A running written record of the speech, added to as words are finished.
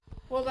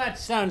Well, that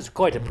sounds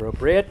quite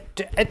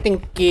appropriate. I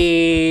think,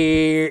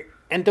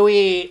 and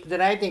that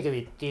I think of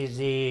it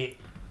is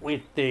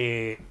with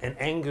an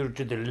angle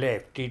to the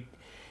left. It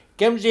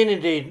comes in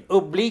at an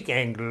oblique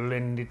angle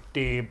and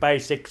it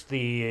bisects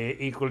the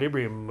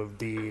equilibrium of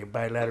the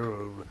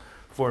bilateral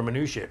four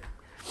minutiae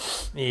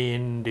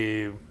and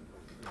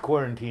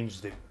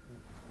quarantines the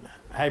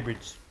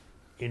hybrids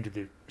into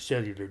the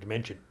cellular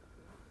dimension.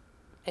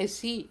 I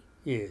see.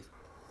 Yes.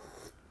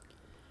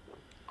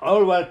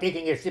 All while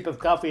taking a sip of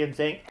coffee and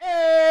saying,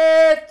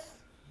 "It's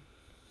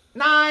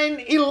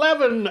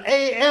 9:11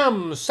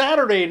 a.m.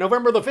 Saturday,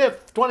 November the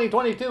 5th,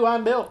 2022.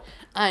 I'm Bill."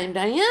 I'm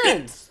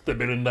Diane. It's the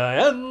Bill and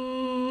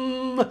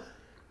Diane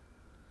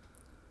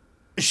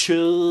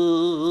Show.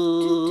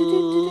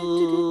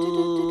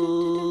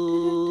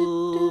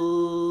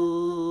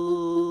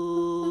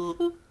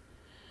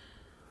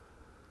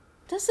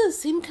 Doesn't it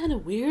seem kind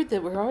of weird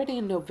that we're already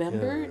in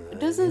November? Yeah,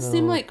 Doesn't it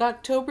seem like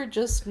October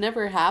just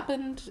never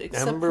happened I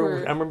except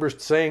remember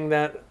saying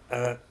that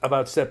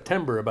about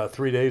September about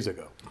 3 days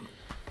ago.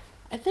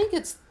 I think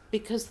it's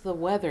because of the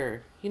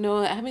weather. You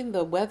know, having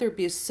the weather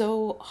be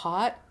so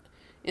hot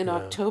in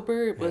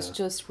October was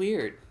just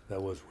weird.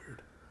 That was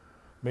weird.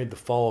 Made the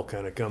fall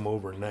kind of come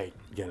overnight,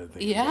 kind of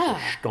thing. Yeah.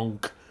 Like a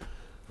stunk.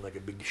 Like a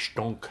big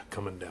stonk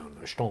coming down.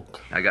 A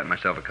stonk. I got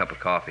myself a cup of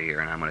coffee here,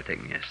 and I'm going to take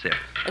me a sip.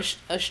 A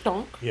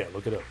stonk? Yeah,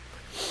 look it up.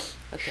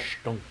 Okay.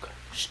 Stonk.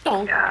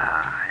 Stonk.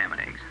 Ah, ham and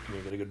eggs.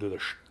 You gotta go do the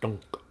stonk.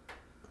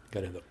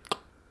 Gotta have the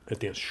at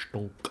the end.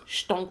 Stonk.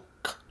 Stonk.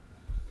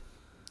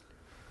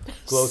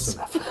 Close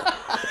enough.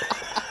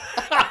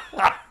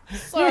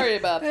 Sorry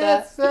about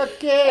that. That's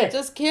okay. I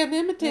just can't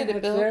imitate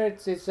it, Bill.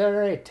 It's all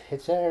right.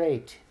 It's all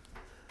right.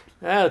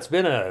 It's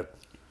been a...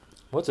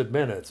 What's it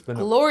been? It's been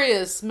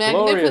Glorious,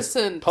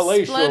 magnificent,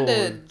 palatial,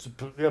 splendid.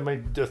 I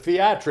mean,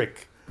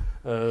 theatric,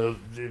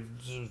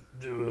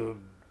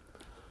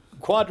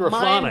 quadraphonic.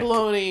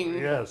 Mind-blowing.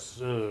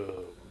 Yes.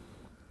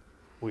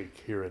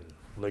 Week here in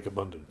Lake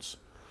Abundance.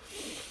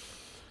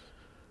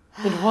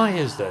 And why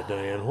is that,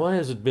 Diane? Why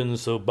has it been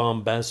so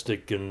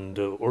bombastic and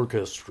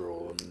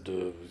orchestral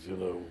and,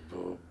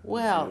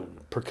 Well,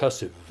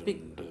 percussive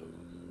and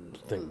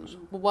things?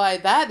 Why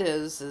that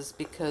is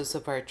because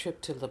of our trip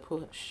to La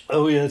Push.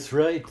 Oh, yeah, that's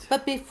right.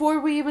 But before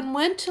we even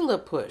went to La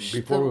Push,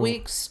 the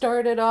week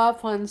started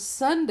off on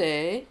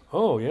Sunday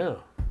Oh, yeah.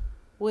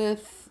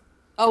 with...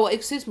 Oh,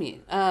 excuse me.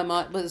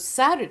 It was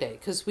Saturday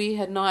because we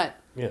had not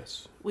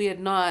Yes.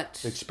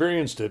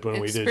 experienced it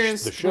when we did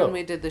the show. When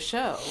we did the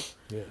show.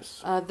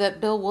 Yes. That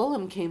Bill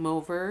Woolham came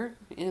over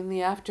in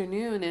the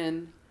afternoon,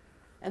 and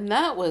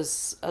that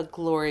was a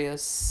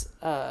glorious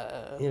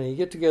you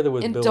get together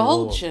with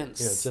indulgence. Bill Woolham.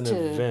 Yeah, it's an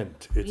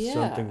event. It's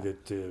something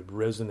that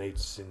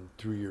resonates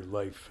through your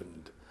life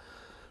and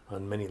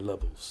on many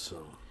levels.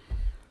 So,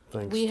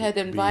 thanks. We had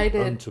be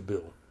invited unto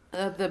Bill.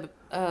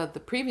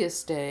 The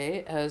previous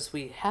day, as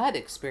we had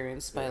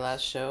experienced by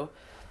last show,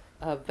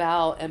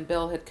 Val and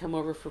Bill had come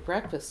over for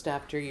breakfast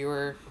after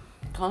your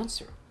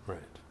concert. Right.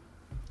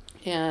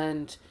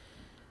 And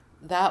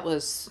that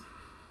was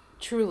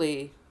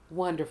truly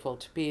wonderful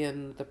to be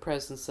in the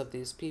presence of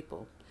these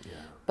people.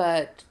 Yeah.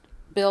 But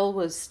Bill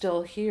was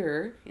still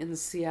here in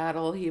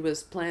Seattle. He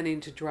was planning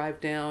to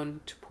drive down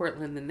to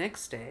Portland the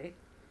next day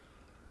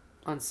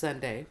on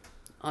Sunday.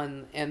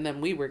 And then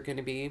we were going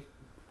to be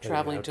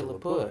traveling to La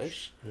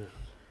Push. Yeah.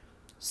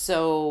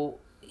 So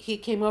he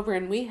came over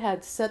and we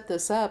had set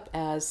this up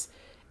as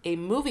a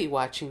movie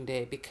watching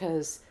day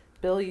because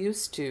Bill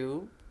used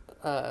to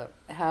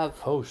have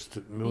host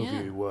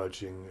movie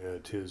watching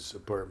at his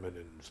apartment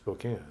in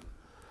Spokane.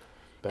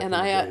 And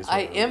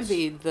I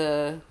envied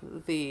the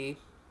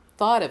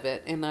thought of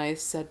it, and I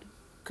said,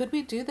 could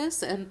we do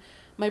this? And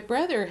my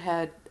brother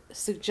had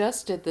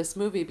suggested this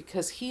movie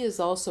because he is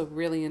also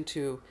really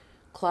into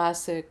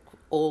classic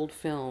old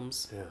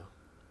films. Yeah.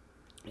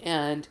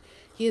 And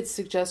he had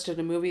suggested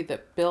a movie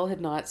that Bill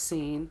had not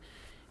seen,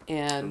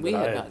 and we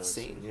had not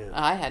seen. Yeah.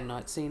 I had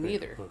not seen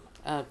either,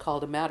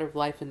 called A Matter of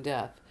Life and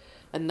Death,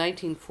 a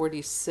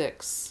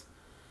 1946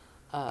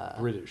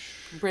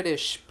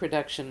 British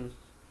production,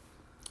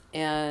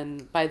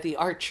 and by the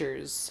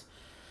Archers.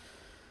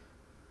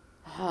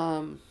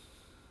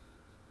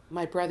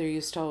 My brother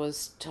used to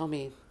always tell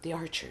me, the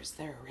Archers,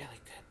 they're really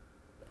good.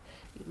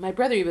 My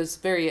brother was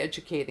very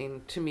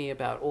educating to me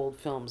about old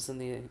films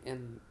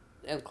and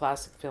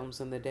classic films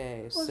in the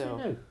day.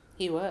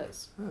 He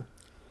was. Huh.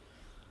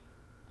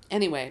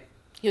 Anyway,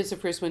 he was the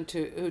first one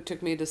who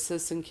took me to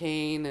Citizen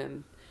Kane,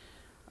 and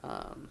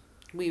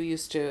we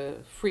used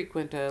to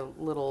frequent a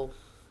little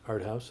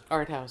art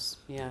house.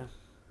 Yeah.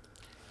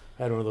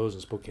 I had one of those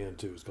in Spokane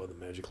too. It's called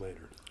the Magic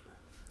Lantern.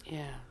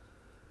 Yeah.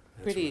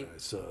 That's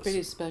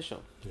pretty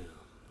special. Yeah,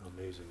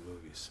 amazing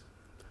movies.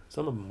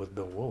 Some of them with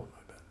Bill Woolham,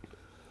 I bet.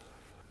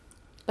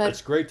 But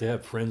it's great to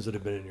have friends that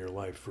have been in your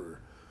life for,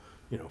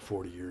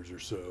 40 years or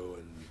so,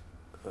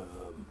 and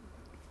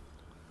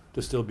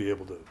to still be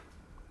able to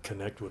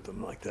connect with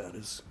them like that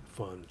is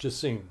fun. Just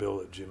seeing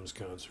Bill at Jim's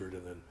concert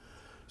and then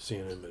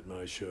seeing him at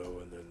my show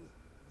and then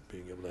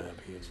being able to have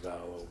he and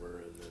Val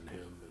over and then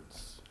him.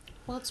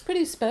 Well, it's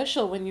pretty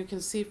special when you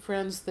can see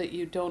friends that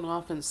you don't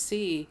often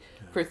see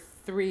for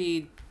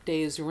 3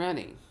 days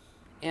running.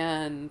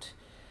 And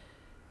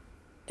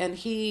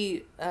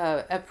he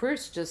at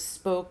first just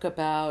spoke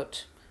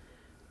about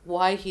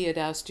why he had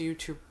asked you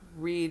to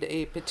read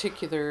a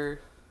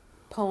particular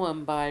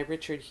poem by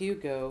Richard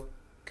Hugo,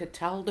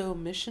 Cataldo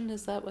Mission,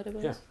 is that what it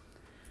was?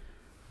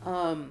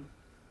 Yeah.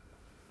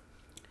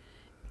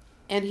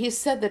 And he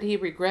said that he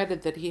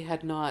regretted that he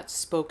had not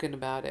spoken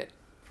about it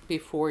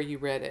before you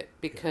read it,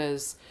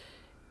 because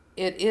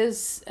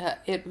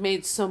it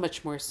made so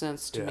much more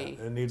sense to me.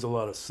 It needs a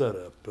lot of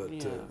setup, but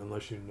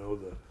unless you know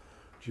the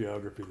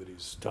geography that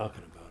he's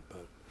talking about.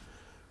 But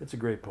it's a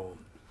great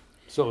poem.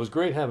 So it was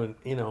great having,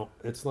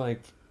 it's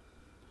like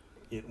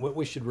what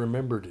we should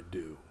remember to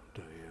do,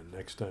 Diane,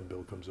 next time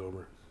Bill comes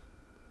over,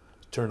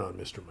 turn on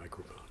Mr.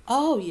 Microphone.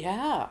 Oh,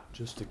 yeah.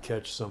 Just to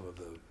catch some of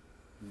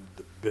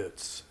the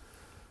bits.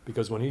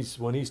 Because when he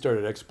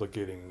started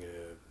explicating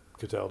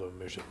Cataldo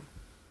Mission,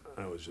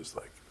 I was just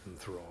like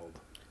enthralled.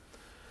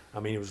 I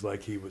mean, it was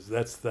like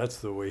that's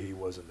the way he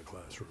was in the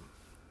classroom.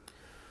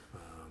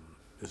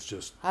 It's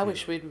just... I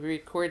wish we'd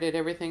recorded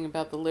everything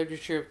about the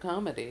literature of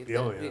comedy.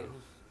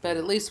 But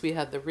at least we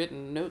had the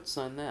written notes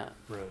on that.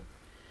 Right.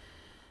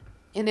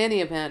 In any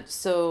event,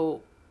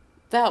 so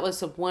that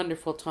was a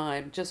wonderful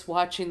time, just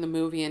watching the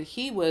movie, and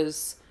he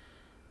was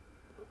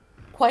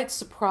quite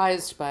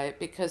surprised by it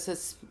because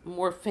it's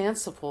more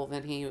fanciful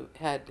than he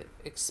had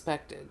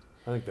expected.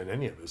 I think than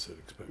any of us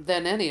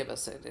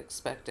had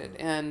expected.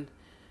 And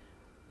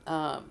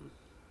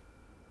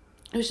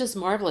it was just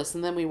marvelous.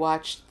 And then we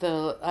watched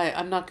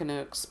I'm not going to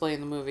explain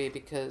the movie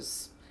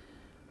because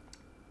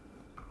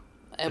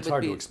it's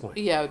hard to explain.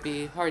 Yeah, it would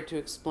be hard to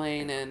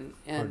explain and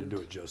hard to do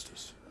it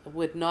justice.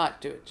 Would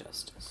not do it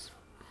justice.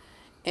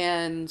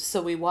 And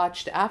so we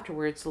watched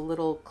afterwards a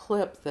little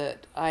clip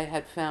that I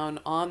had found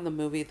on the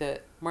movie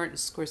that Martin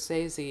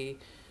Scorsese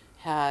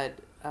had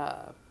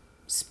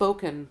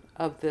spoken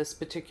of this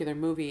particular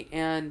movie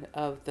and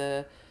of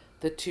the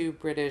two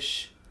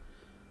British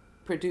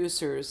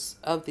producers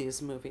of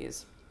these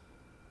movies.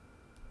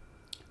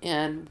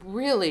 And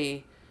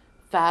really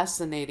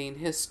fascinating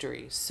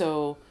history.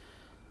 So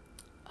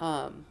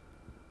that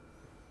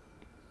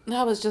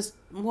was just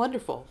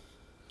wonderful.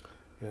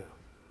 Yeah,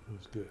 it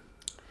was good.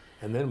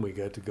 And then we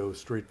got to go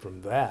straight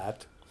from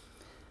that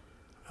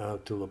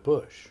out to La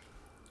Push,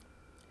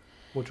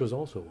 which was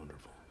also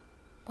wonderful.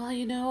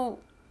 Well,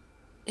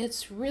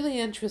 it's really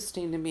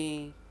interesting to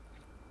me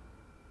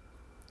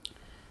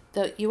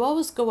that you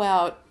always go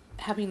out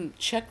having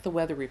checked the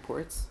weather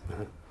reports.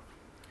 Uh-huh.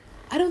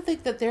 I don't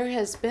think that there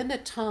has been a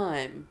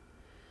time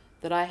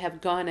that I have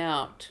gone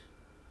out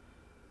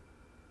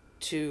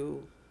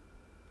to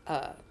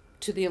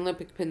the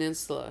Olympic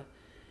Peninsula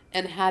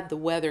and had the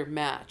weather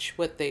match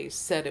what they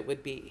said it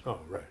would be. Oh,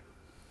 right.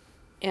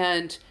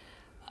 And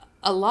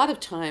a lot of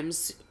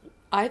times,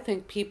 I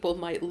think people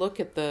might look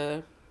at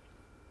the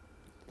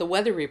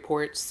weather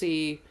report,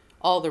 see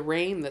all the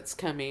rain that's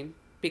coming,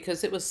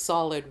 because it was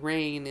solid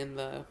rain in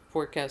the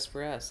forecast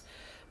for us,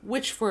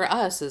 which for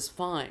us is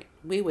fine.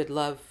 We would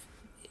love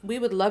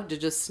to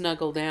just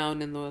snuggle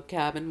down in the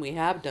cabin. We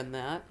have done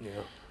that.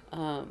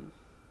 Yeah.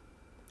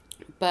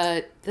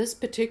 But this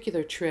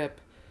particular trip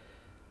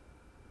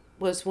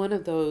was one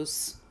of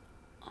those,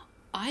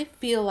 I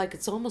feel like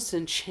it's almost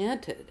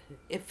enchanted.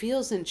 It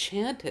feels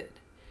enchanted.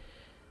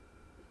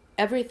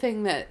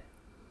 Everything that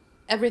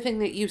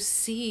you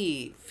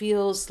see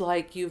feels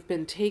like you've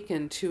been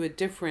taken to a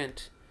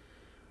different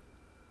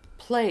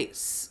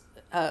place,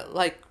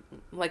 like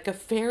a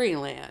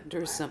fairyland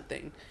or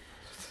something.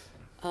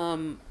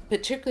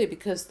 Particularly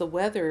because the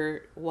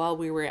weather while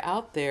we were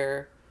out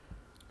there,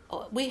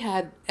 we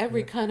had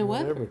every kind of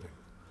weather. Everything,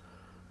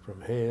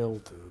 from hail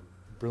to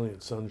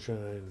brilliant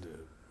sunshine to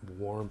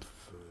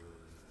warmth,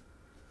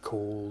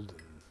 cold.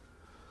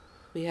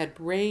 We had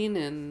rain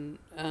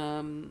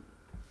and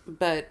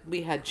but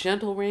we had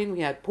gentle rain, we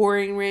had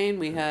pouring rain,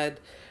 we had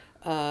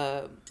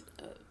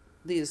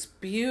these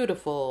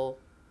beautiful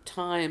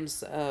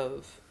times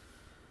of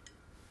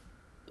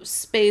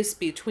space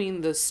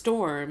between the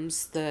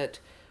storms that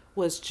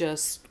was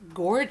just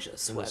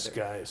gorgeous and weather. The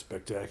sky is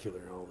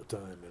spectacular all the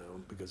time,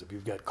 because if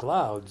you've got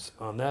clouds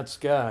on that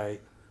sky,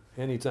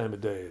 any time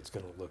of day it's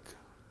going to look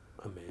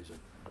amazing.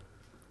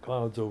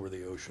 Clouds over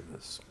the ocean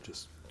is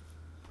just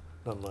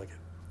nothing like it.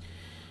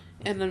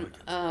 And then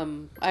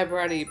I've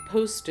already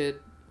posted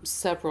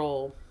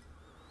several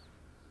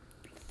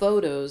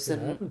photos. I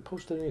haven't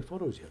posted any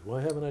photos yet.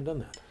 Why haven't I done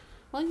that?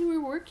 Well, you were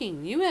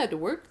working. You had to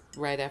work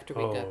right after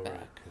we got back.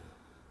 Right.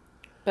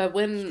 But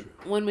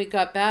when we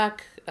got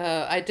back,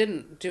 I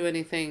didn't do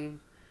anything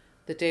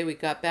the day we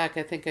got back.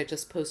 I think I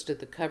just posted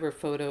the cover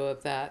photo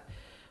of that,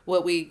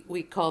 what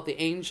we called the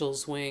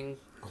angel's wing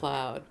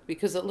cloud,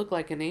 because it looked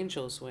like an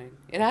angel's wing.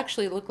 It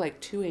actually looked like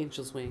two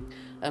angel's wings,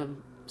 a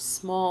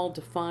small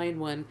defined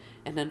one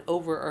and an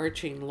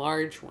overarching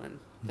large one.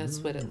 That's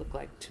what it looked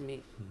like to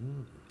me.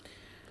 Mm-hmm.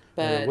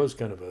 But and it was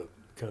kind of a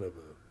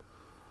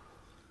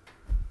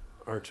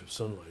arch of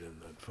sunlight in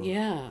that photo.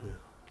 Yeah.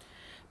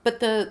 but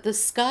the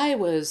sky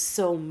was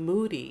so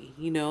moody,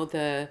 you know,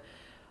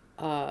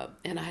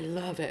 and I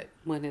love it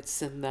when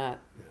it's in that.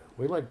 Yeah.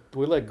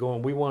 We like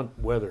going. We want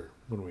weather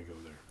when we go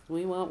there.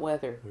 We want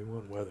weather. We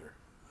want weather,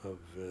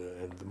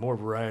 and the more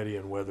variety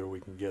in weather we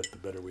can get, the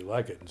better we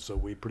like it. And so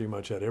we pretty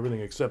much had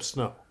everything except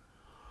snow.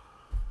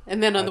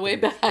 And then on the way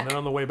back. And then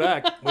on the way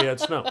back, we had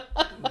snow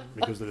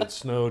because it had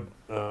snowed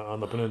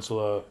on the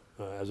peninsula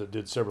as it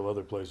did several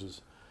other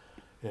places.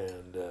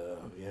 And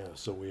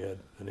so we had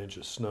an inch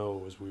of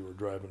snow as we were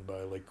driving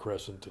by Lake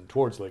Crescent and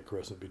towards Lake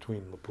Crescent,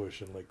 between La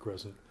Push and Lake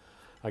Crescent.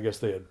 I guess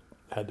they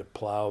had to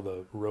plow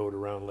the road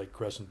around Lake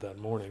Crescent that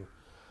morning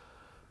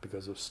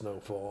because of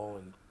snowfall.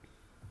 And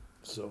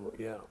so,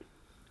 yeah.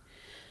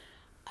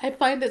 I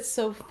find it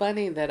so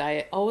funny that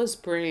I always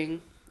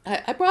bring...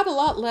 I brought a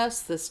lot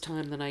less this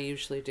time than I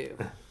usually do.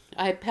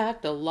 I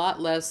packed a lot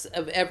less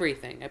of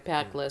everything. I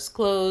packed less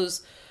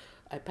clothes.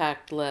 I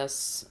packed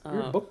less...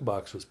 Your book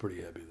box was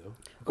pretty heavy, though.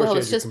 Well,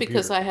 it's just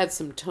because I had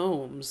some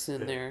tomes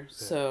in there.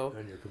 So.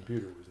 And your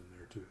computer was in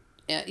there, too.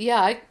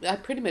 Yeah, I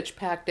pretty much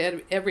packed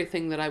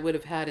everything that I would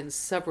have had in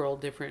several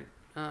different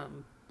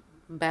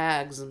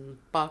bags and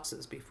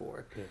boxes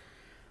before.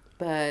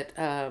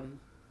 Yeah.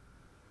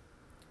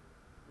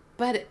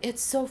 But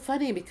it's so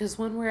funny because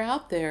when we're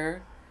out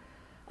there...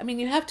 I mean,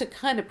 you have to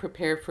kind of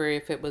prepare for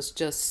if it was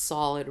just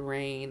solid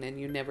rain and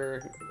you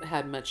never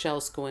had much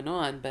else going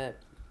on, but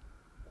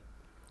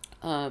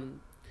oh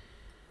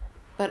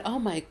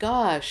my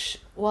gosh,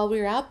 while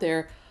we were out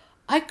there,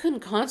 I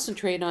couldn't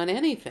concentrate on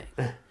anything.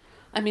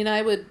 I mean,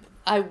 I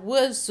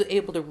was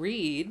able to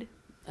read,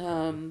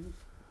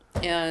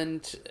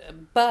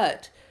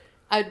 but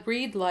I'd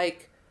read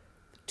like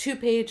 2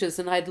 pages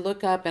and I'd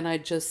look up and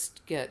I'd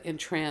just get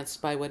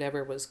entranced by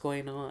whatever was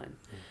going on,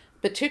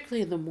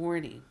 particularly in the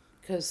morning.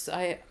 Because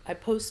I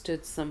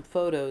posted some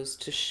photos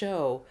to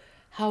show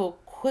how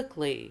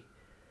quickly,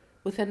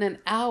 within an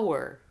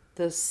hour,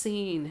 the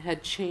scene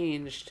had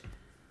changed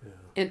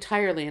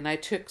entirely. And I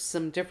took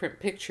some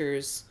different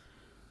pictures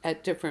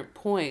at different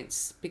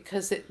points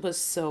because it was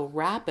so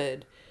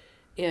rapid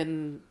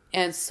and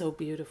so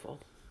beautiful.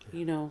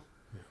 You know,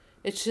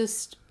 it's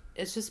just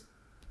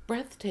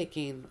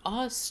breathtaking,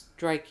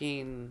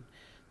 awe-striking.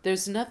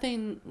 There's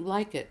nothing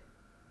like it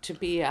to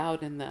be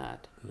out in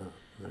that. No,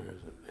 there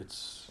isn't.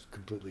 It's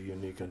completely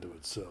unique unto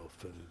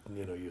itself, and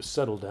you know, you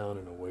settle down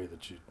in a way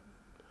that you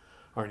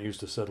aren't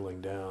used to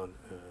settling down.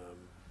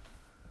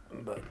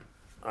 But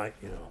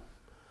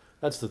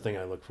that's the thing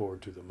I look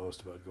forward to the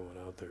most about going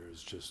out there,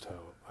 is just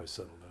how I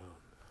settle down.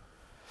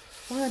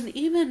 Well, and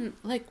even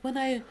like when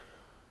I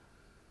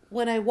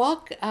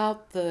walk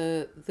out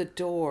the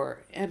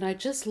door and I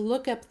just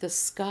look up the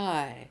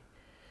sky,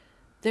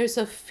 there's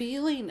a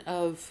feeling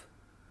of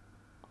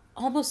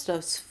almost a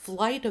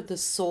flight of the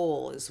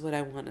soul is what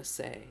I want to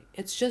say.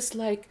 It's just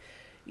like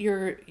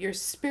your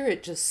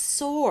spirit just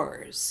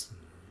soars.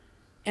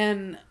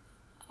 And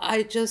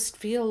I just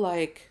feel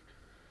like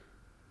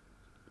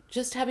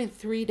just having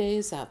 3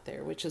 days out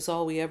there, which is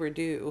all we ever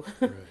do,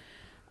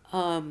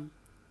 right.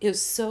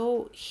 Is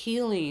so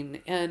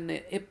healing, and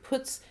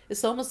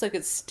it's almost like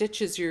it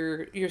stitches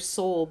your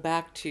soul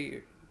back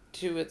to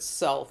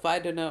itself. I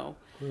don't know.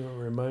 Well, it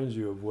reminds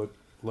you of what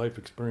life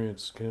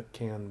experience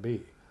can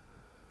be.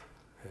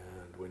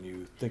 And when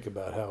you think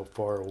about how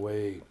far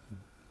away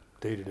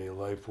day-to-day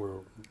life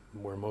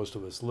where most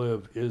of us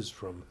live is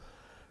from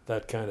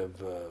that kind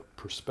of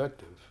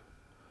perspective,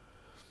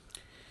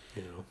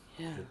 you know,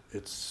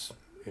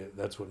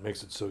 that's what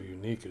makes it so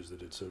unique, is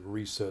that it's a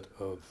reset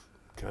of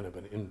kind of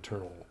an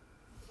internal,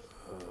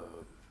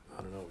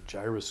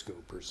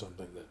 gyroscope or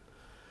something that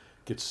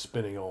gets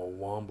spinning all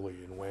wobbly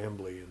and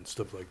wambly and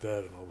stuff like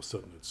that, and all of a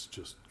sudden it's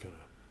just kind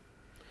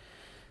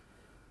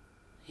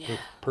of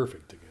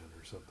perfect again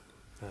or something.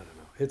 I don't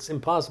know. It's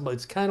impossible.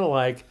 It's kind of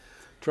like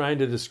trying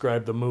to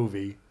describe the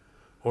movie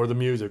or the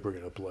music we're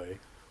going to play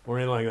or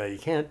anything like that.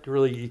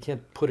 You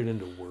can't put it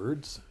into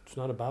words. It's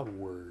not about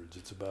words.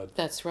 It's about...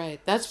 That's right.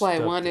 That's why I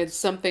wanted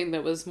something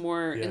that was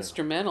more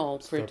instrumental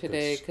for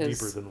today. Cause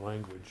deeper than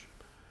language.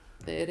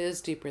 It is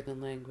deeper than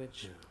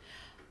language. Yeah.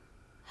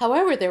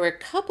 However, there were a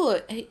couple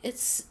of...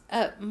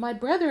 my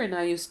brother and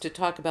I used to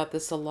talk about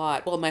this a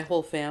lot. Well, my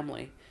whole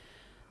family.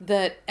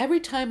 That every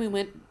time we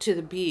went to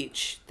the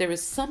beach, there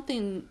was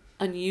something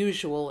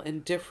unusual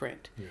and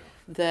different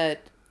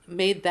that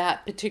made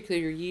that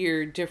particular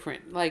year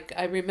different. Like,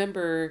 I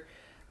remember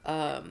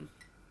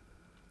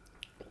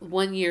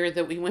one year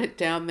that we went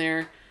down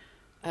there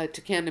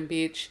to Camden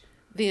Beach,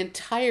 the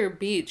entire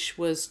beach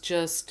was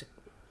just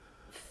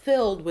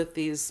filled with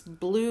these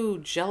blue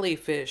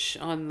jellyfish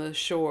on the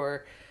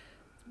shore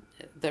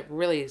that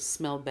really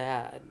smelled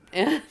bad.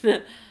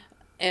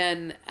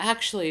 And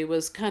actually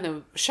was kind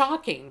of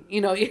shocking. You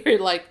know, you're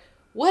like,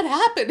 what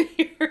happened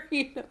here?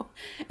 You know,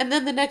 and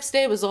then the next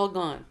day it was all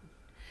gone.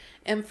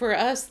 And for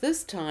us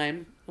this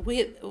time,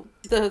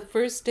 the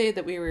first day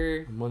that we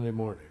were... Monday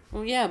morning.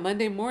 Well, yeah,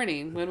 Monday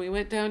morning, when we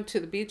went down to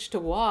the beach to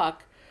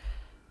walk,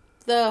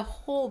 the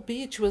whole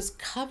beach was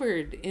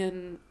covered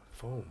in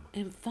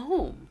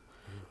foam.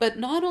 But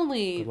not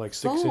only like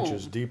 6 foam.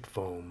 inches deep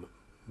foam,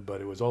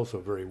 but it was also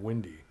very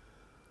windy.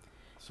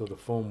 So the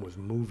foam was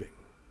moving.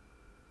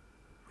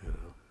 You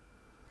know,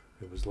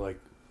 it was like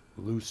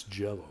loose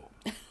Jello,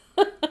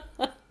 and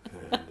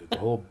the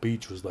whole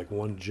beach was like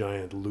one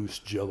giant loose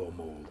Jello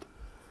mold,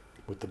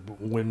 with the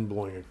wind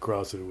blowing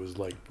across it. It was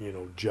like, you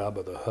know,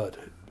 Jabba the Hutt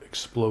had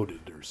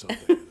exploded or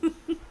something,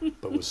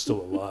 but was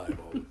still alive.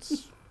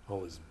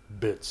 All his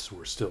bits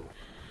were still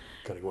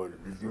kind of going.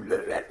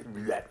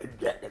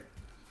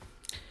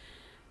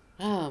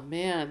 Oh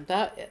man,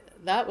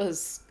 that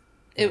was.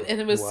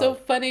 And it was so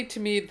funny to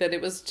me that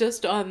it was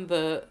just on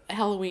the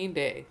Halloween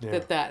day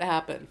that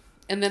happened.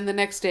 And then the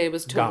next day it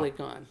was totally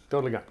gone.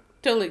 Totally gone.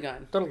 Totally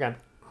gone. Totally gone.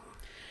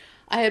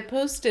 I had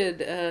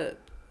posted a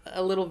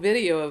little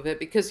video of it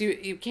because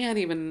you can't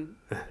even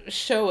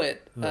show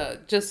it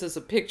just as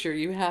a picture.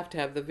 You have to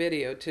have the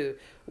video to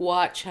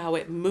watch how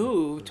it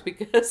moved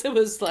because it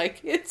was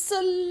like, it's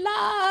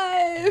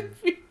alive!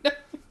 You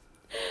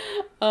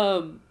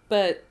know?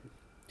 But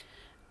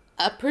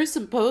a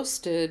person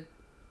posted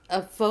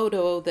a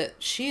photo that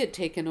she had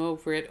taken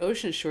over at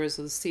Ocean Shores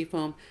of the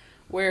Seafoam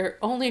where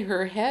only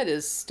her head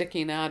is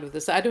sticking out of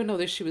this. I don't know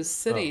whether she was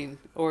sitting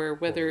or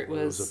whether it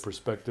was a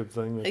perspective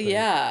thing.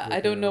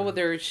 I don't know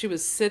whether she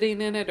was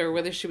sitting in it or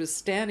whether she was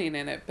standing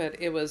in it, but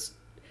it was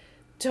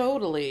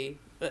totally,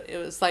 it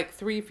was like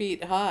 3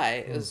 feet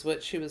high is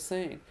what she was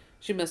saying.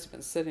 She must have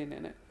been sitting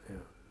in it. Yeah.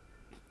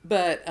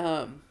 But,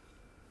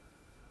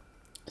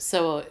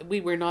 so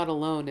we were not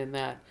alone in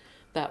that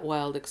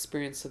wild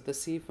experience of the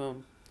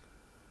Seafoam.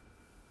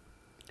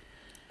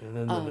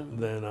 And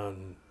then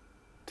on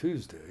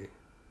Tuesday,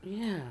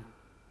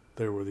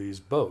 there were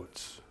these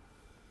boats.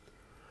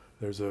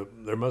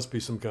 There must be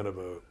some kind of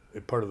a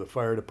part of the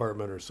fire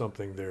department or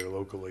something there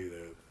locally,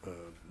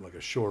 like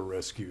a shore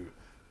rescue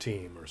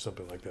team or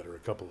something like that, or a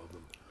couple of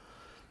them.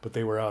 But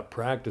they were out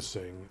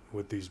practicing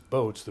with these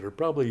boats that are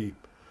probably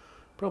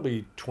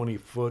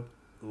 20-foot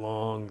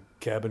long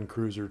cabin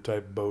cruiser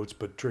type boats,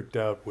 but tricked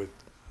out with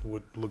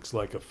what looks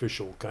like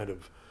official kind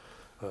of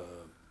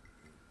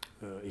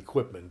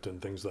equipment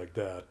and things like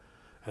that.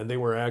 And they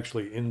were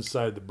actually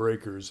inside the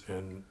breakers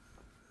and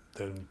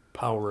then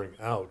powering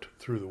out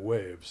through the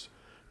waves,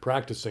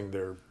 practicing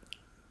their,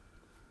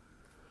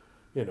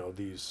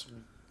 these,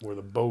 where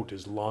the boat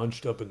is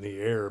launched up in the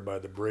air by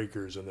the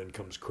breakers and then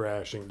comes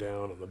crashing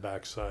down on the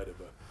backside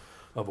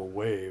of a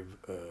wave,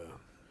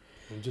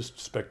 in just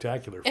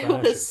spectacular fashion.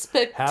 It was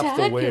spectacular. Half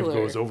the wave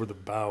goes over the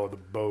bow of the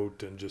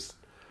boat and just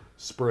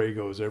spray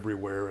goes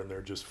everywhere, and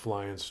they're just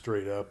flying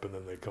straight up, and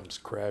then they comes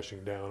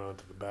crashing down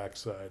onto the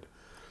backside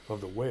of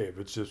the wave.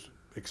 It's just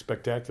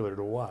spectacular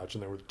to watch.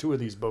 And there were 2 of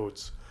these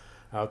boats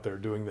out there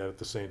doing that at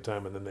the same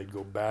time, and then they'd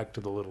go back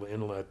to the little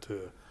inlet,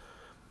 to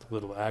the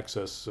little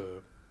access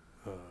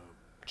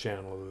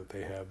channel that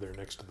they have there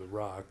next to the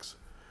rocks,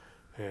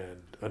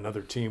 and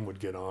another team would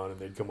get on and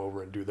they'd come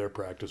over and do their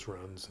practice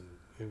runs, and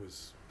it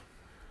was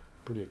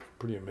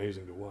pretty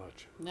amazing to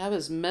watch. I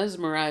was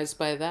mesmerized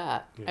by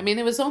that. Yeah. I mean,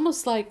 it was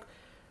almost like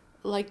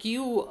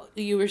you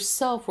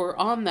yourself were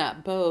on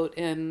that boat,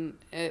 and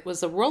it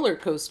was a roller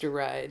coaster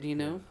ride, you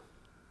know?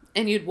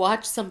 And you'd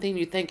watch something,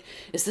 you'd think,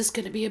 is this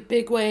going to be a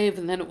big wave?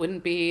 And then it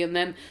wouldn't be. And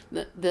then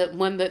the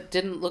one that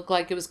didn't look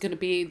like it was going to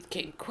be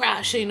came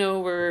crashing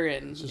over.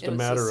 And it's just a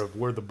matter of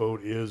where the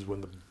boat is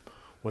when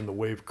the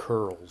wave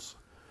curls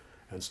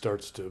and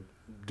starts to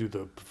do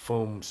the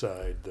foam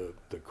side,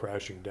 the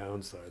crashing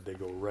down side. They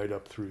go right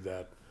up through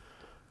that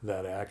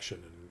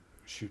action and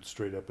shoot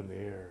straight up in the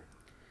air.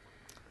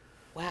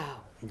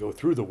 Wow. And go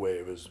through the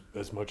wave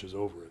as much as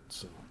over it.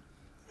 So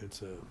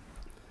it's a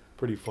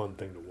pretty fun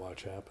thing to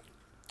watch happen.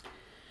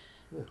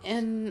 Yeah.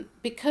 And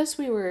because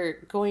we were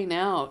going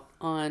out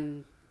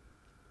on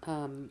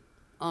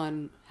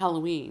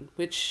Halloween,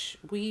 which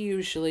we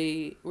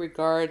usually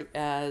regard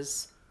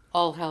as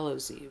All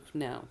Hallows Eve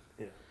now.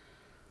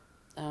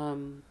 Yeah.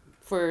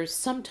 For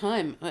some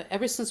time,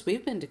 ever since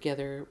we've been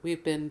together,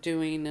 we've been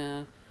doing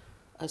a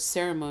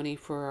ceremony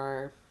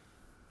for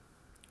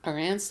our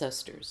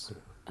ancestors,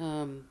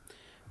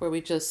 where we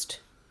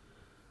just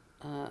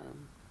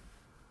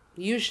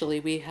usually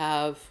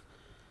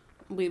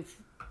we've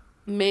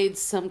made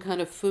some kind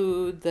of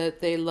food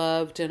that they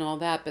loved and all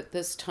that, but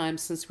this time,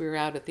 since we were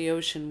out at the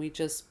ocean, we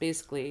just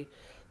basically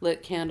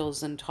lit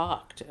candles and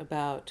talked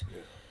about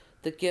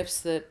the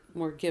gifts that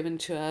were given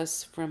to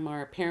us from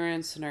our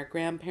parents and our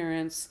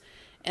grandparents.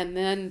 And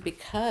then,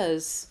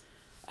 because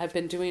I've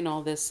been doing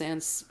all this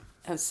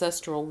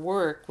ancestral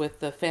work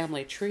with the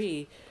family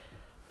tree,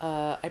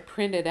 I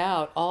printed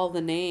out all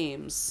the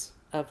names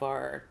of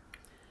our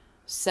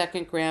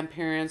second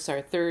grandparents,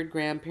 our third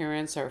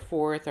grandparents, our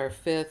fourth, our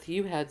fifth.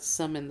 You had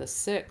some in the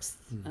sixth,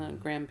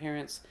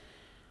 grandparents,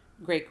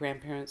 great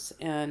grandparents,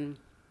 and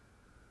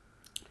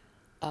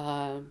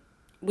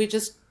we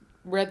just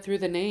read through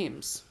the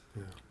names.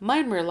 Yeah.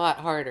 Mine were a lot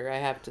harder, I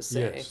have to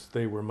say. Yes,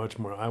 they were much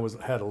more. I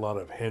had a lot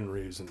of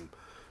Henrys and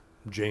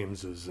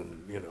Jameses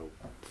and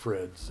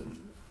Freds and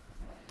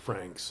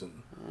Franks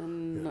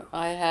and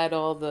I had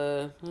all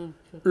the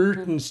Ert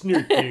and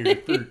Snurt.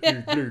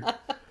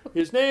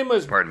 His name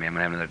was Pardon me, I'm going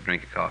to have another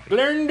drink of coffee.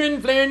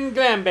 Blernden Flynn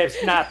Glambef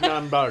Snap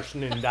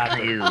Non-Barschen and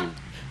You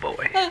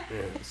boy. Yeah,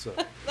 so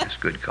That's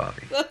good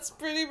coffee. That's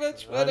pretty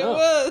much what I it know.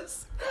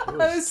 was. it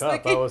was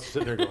tough. I was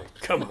sitting there going,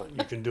 come on,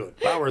 you can do it.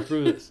 Power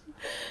through this.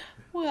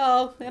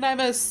 Well, and I'm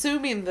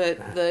assuming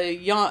that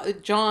the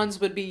Johns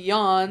would be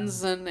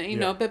Yawns, and you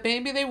know, but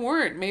maybe they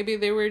weren't. Maybe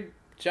they were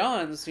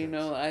Johns. You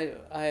know,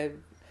 I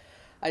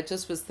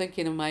just was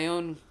thinking of my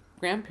own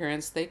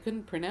grandparents. They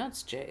couldn't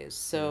pronounce J's,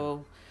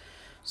 so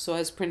I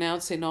was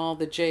pronouncing all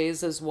the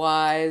J's as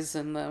Y's,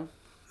 and the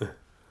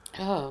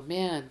oh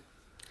man,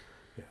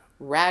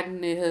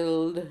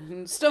 Ragnhild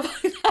and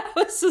stuff like that.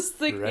 I was just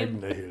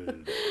thinking,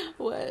 Ragnhild.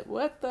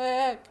 what the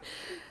heck?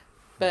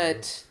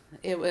 But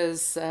it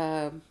was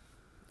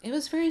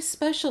very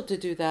special to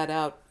do that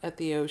out at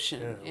the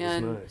ocean. Yeah,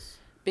 it was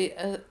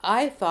nice.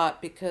 I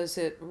thought because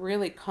it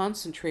really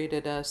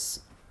concentrated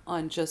us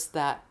on just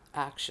that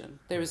action.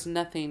 There was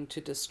nothing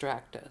to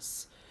distract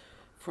us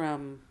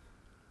from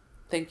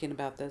thinking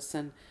about this.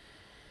 And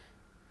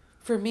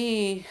for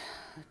me,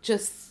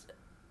 just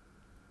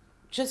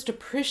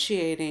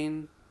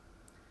appreciating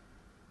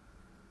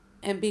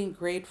and being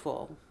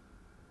grateful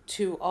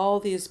to all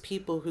these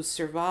people who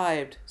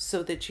survived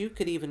so that you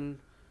could even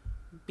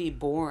be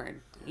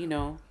born, you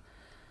know.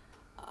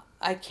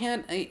 I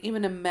can't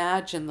even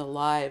imagine the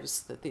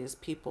lives that these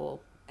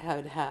people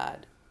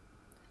had.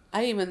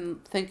 I even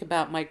think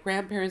about my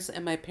grandparents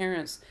and my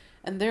parents,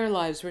 and their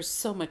lives were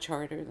so much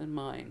harder than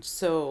mine.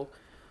 So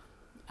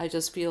I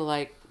just feel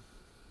like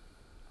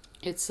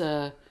it's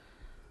a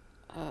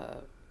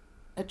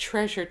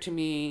treasure to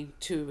me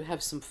to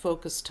have some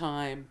focused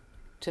time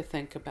to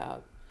think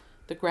about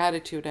the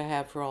gratitude I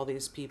have for all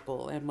these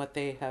people and what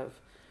they have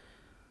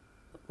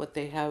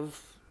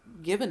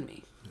given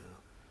me. Yeah.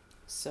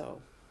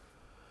 So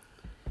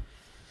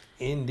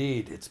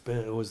Indeed,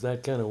 it was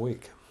that kind of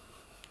week.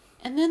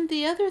 and then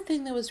the other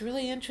thing that was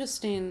really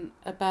interesting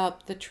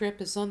about the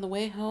trip is on the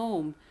way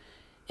home,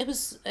 it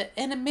was,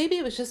 and maybe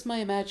it was just my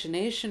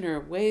imagination or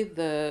way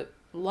the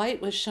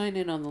light was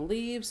shining on the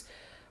leaves,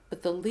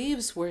 but the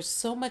leaves were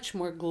so much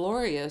more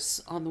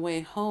glorious on the way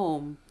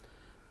home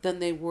than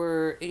they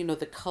were, you know,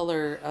 the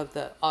color of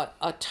the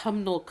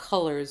autumnal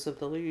colors of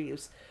the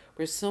leaves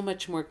were so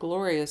much more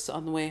glorious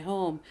on the way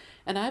home.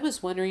 And I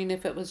was wondering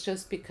if it was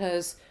just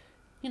because,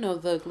 you know,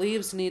 the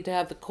leaves need to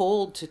have the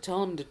cold to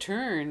tell them to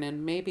turn,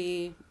 and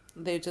maybe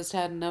they just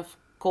had enough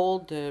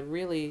cold to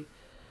really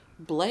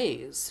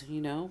blaze,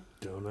 you know.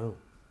 Don't know.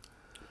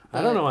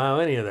 I don't know how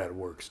any of that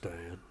works,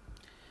 Diane.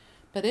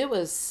 But it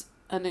was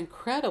an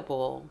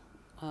incredible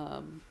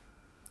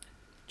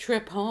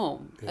trip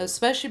home,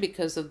 especially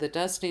because of the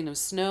dusting of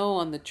snow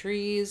on the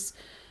trees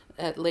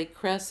at Lake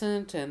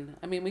Crescent. And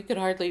I mean, we could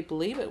hardly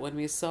believe it when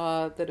we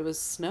saw that it was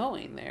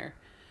snowing there.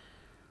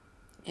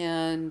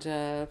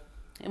 And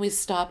we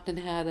stopped and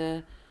had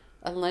a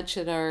lunch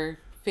at our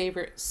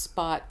favorite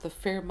spot, the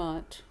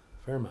Fairmount.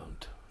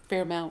 The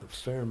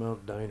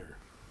Fairmount Diner,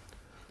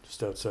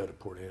 just outside of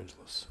Port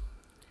Angeles.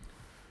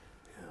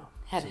 Yeah.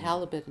 Had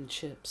halibut and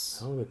chips.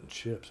 Halibut and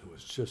chips. It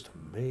was just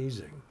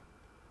amazing.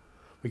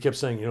 We kept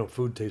saying, you know,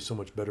 food tastes so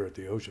much better at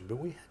the ocean, but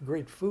we had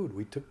great food.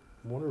 We took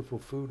wonderful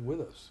food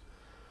with us.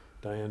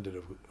 Diane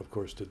of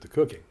course, did the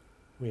cooking.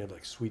 We had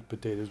like sweet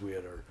potatoes. We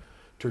had our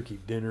turkey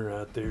dinner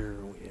out there.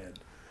 We had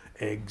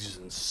eggs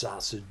and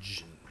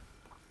sausage.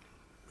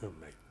 And, oh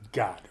my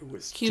God, it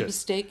was Cube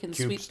steak and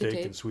sweet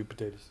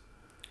potatoes.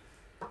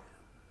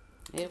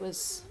 It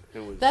was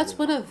that's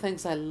one of the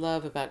things I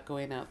love about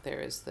going out there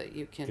is that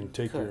you can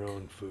take cook. your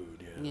own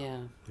food. Yeah.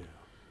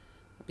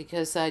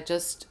 Because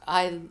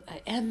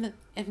and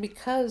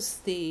because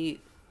the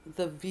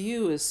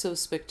view is so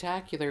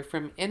spectacular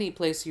from any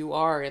place you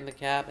are in the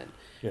cabin.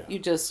 Yeah.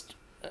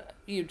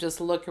 You just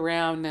look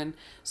around, and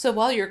so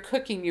while you're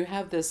cooking you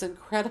have this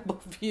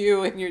incredible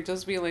view, and you're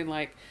just feeling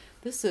like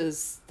this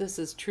is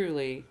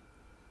truly,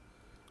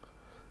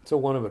 it's a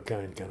one of a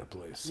kind of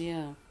place.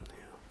 Yeah.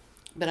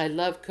 But I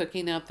love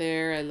cooking out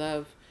there.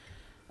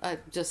 I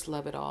just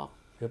love it all.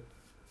 Yep.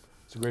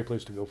 It's a great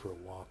place to go for a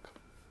walk.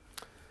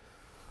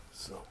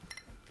 So,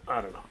 I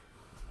don't know.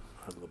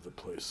 I love the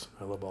place.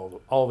 I love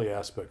all the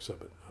aspects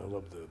of it. I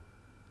love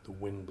the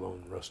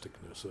wind-blown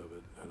rusticness of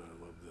it, and I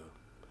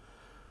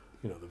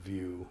love the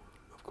view,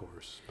 of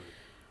course. But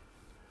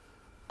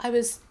I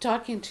was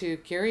talking to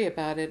Gary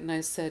about it, and I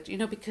said,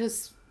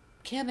 because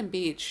Cannon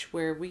Beach,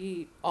 where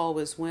we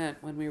always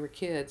went when we were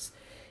kids,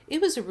 it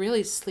was a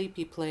really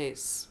sleepy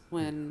place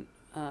when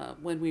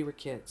we were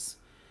kids.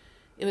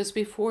 It was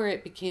before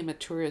it became a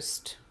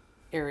tourist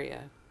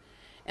area.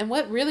 And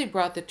what really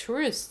brought the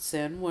tourists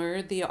in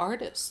were the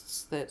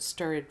artists that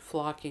started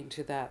flocking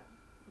to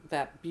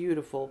that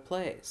beautiful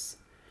place.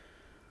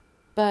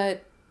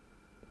 But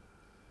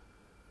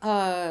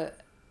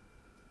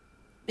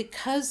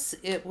because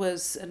it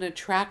was an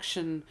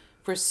attraction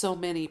for so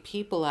many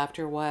people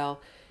after a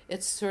while,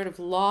 it sort of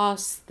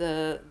lost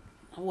the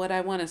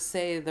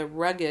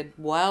rugged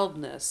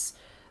wildness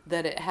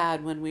that it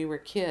had when we were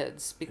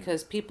kids,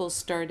 because people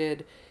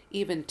started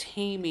even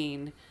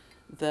taming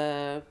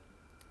the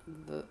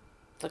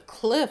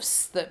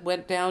cliffs that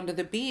went down to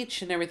the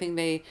beach and everything.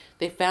 They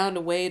found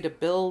a way to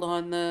build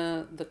on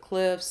the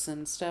cliffs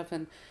and stuff,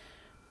 and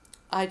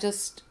I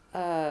just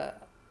I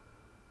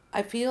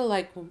feel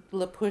like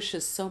La Push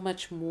is so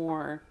much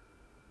more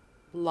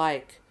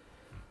like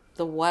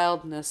the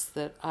wildness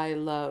that I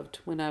loved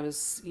when I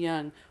was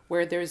young,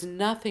 where there's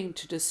nothing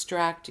to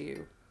distract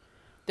you.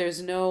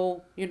 There's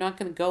no, you're not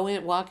going to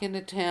walk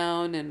into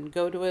town and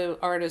go to an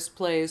artist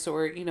place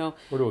or, or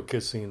to a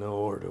casino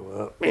or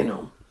to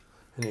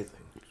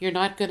anything. You're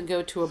not going to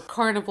go to a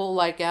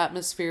carnival-like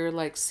atmosphere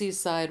like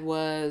Seaside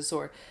was,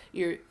 or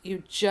you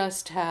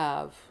just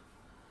have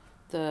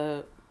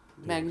the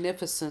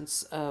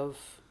magnificence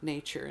of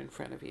nature in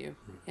front of you.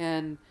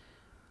 And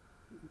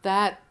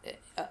that,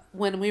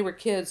 when we were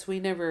kids,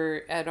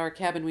 at our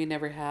cabin, we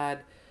never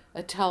had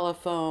a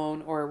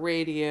telephone or a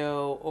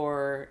radio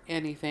or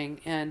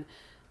anything. And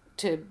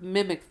to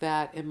mimic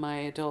that in my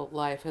adult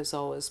life has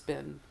always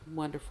been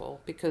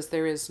wonderful, because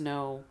there is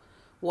no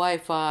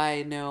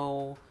Wi-Fi,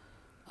 no...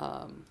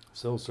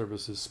 cell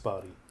service is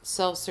spotty.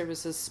 Cell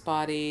service is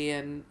spotty,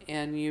 and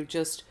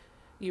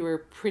you were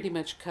pretty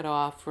much cut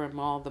off from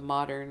all the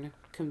modern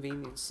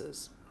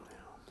conveniences.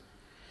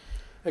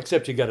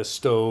 Except you got a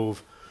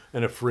stove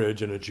and a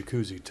fridge and a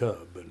jacuzzi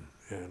tub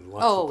and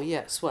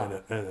lots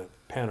and a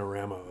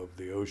panorama of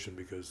the ocean,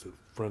 because the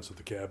fronts of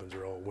the cabins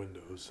are all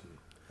windows, and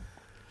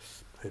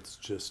it's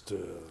just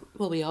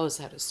well, we always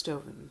had a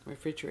stove and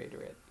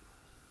refrigerator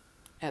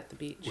at the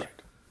beach.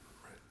 Right.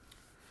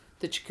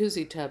 The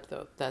jacuzzi tub,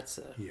 though, that's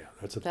a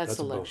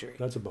luxury.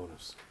 That's a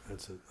bonus.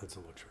 That's a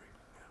luxury.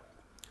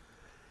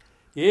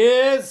 Yeah.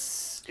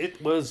 Yes,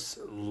 it was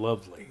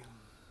lovely.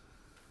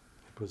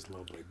 It was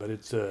lovely, but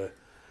it's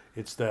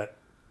that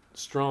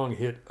strong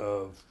hit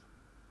of,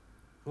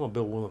 well,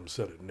 Bill Willems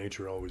said it,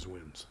 nature always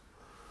wins.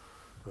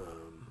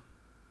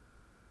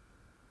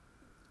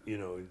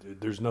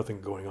 There's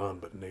nothing going on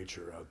but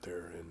nature out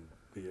there, and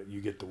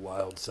you get the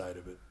wild side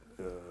of it,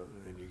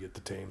 and you get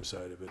the tame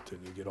side of it,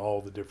 and you get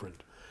all the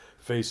different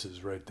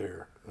faces right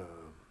there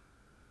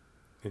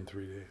in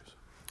 3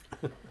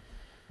 days.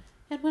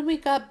 And when we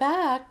got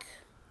back,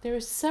 there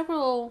were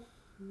several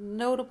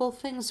notable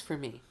things for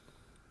me.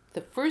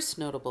 The first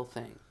notable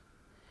thing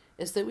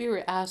is that we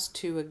were asked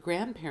to a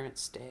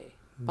grandparents' day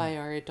by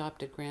our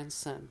adopted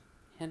grandson,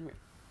 Henry.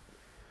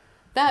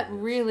 That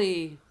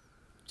really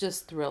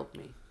just thrilled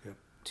me. Yep.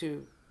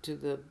 to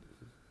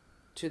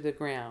the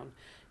ground.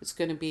 It's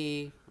going to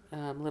be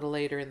a little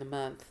later in the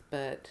month,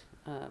 but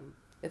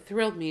it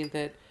thrilled me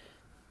that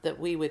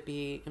we would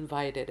be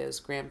invited as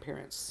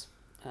grandparents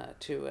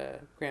to a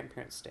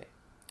grandparents' day.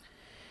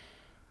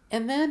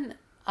 And then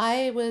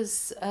I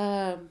was,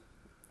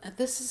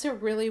 this is a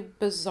really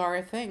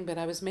bizarre thing, but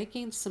I was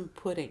making some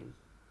pudding.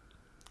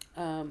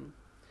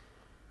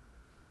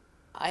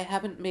 I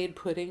haven't made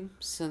pudding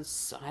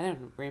since, I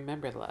don't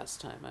remember the last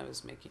time I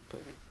was making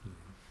pudding.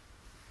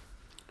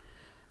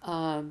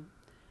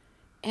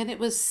 And it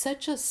was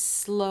such a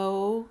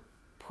slow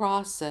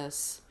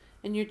process,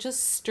 and you're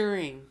just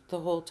stirring the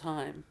whole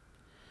time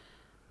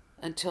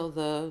until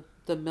the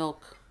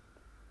milk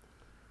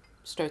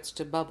starts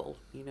to bubble,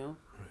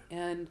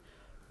 Right.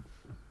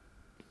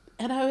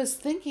 And I was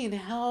thinking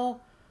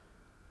how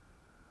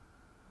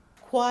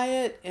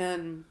quiet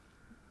and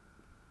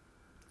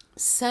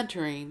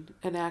centering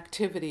an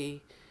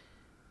activity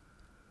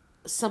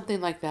something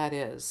like that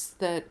is,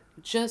 that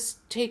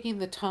just taking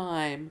the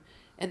time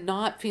and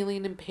not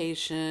feeling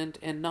impatient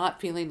and not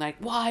feeling like,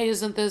 why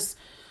isn't this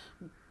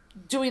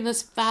doing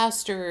this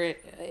faster?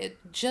 It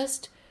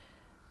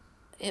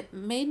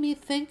made me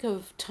think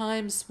of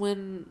times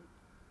when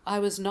I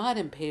was not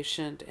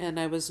impatient and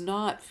I was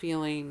not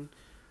feeling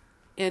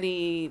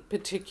any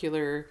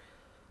particular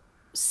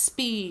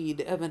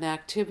speed of an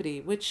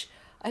activity, which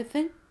I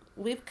think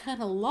we've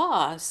kind of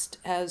lost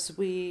as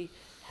we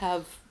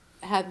have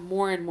had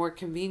more and more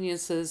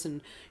conveniences,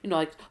 and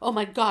like, oh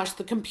my gosh,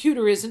 the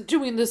computer isn't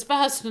doing this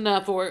fast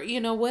enough, or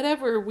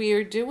whatever we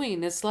are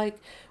doing, it's like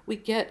we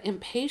get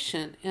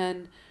impatient,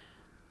 and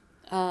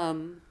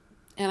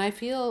I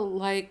feel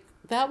like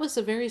that was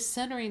a very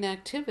centering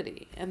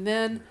activity. And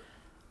then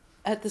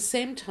at the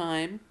same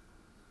time,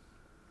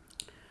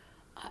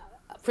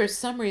 for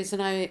some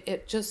reason,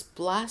 it just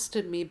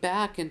blasted me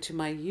back into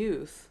my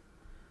youth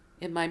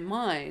in my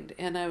mind.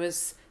 And I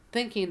was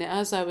thinking,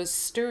 as I was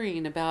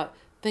stirring, about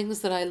things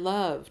that I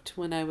loved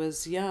when I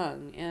was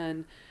young.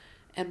 And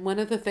one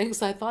of the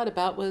things I thought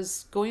about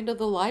was going to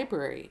the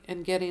library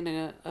and getting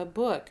a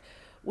book.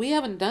 We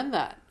haven't done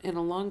that in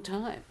a long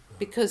time,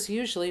 because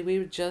usually we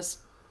would just,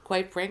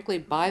 quite frankly,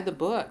 buy the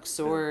books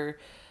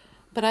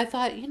But I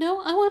thought,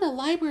 I want a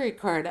library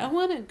card. I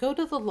want to go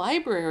to the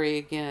library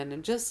again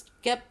and just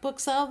get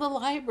books out of the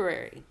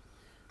library.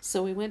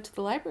 So we went to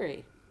the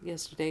library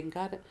yesterday and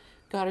got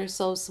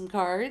ourselves some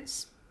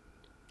cards.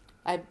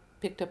 I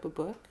picked up a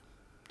book.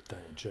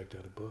 Diane checked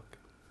out a book.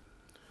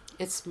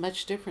 It's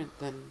much different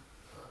than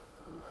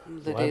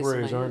the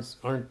libraries days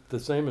aren't the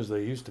same as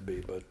they used to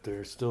be, but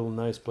they're still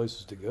nice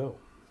places to go.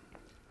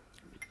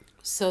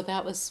 So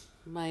that was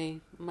my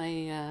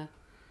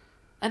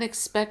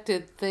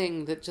unexpected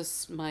thing that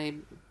just my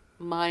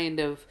mind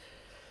of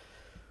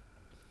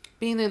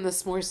being in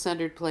this more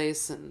centered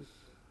place and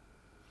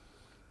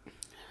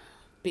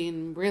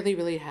being really,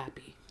 really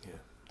happy. Yeah.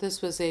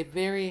 This was a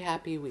very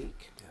happy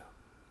week.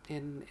 Yeah.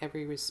 In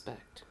every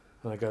respect.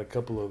 I got a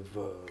couple of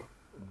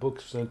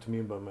books sent to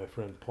me by my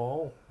friend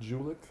Paul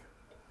Julik.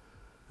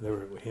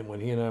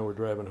 When he and I were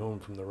driving home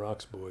from the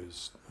Rocks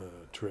Boys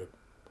trip,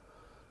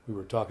 we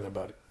were talking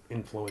about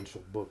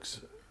influential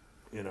books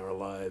in our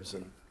lives,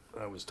 and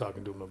I was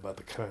talking to him about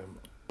the Chaim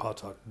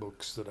Potok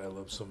books that I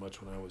loved so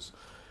much when I was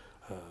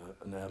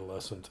an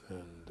adolescent,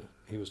 and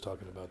he was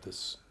talking about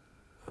this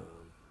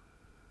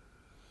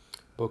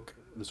book,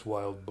 this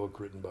wild book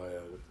written by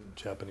a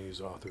Japanese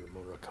author,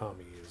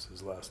 Murakami is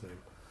his last name.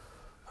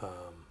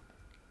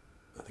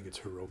 I think it's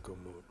Hiroko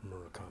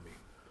Murakami.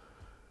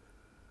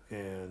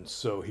 And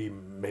so he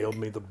mailed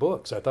me the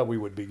books. I thought we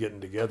would be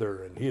getting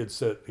together, and he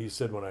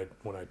said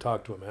when I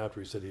talked to him after,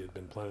 he said he had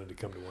been planning to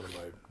come to one of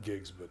my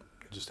gigs, but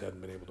just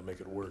hadn't been able to make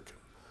it work.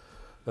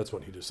 That's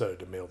when he decided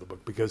to mail the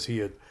book, because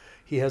he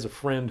has a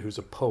friend who's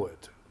a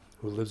poet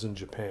who lives in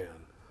Japan,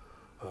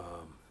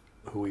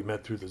 who he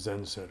met through the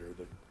Zen Center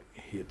that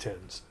he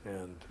attends,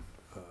 and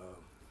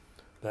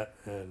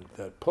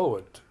that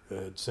poet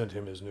had sent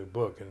him his new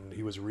book, and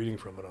he was reading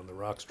from it on the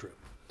Rocks trip.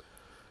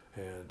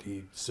 And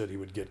he said he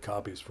would get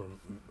copies for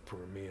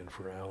me and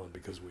for Alan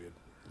because we had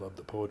loved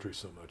the poetry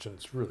so much, and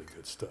it's really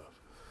good stuff.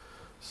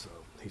 So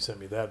he sent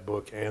me that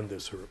book and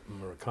this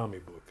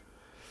Murakami book.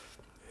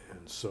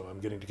 And so I'm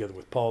getting together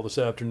with Paul this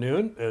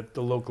afternoon at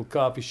the local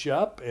coffee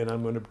shop, and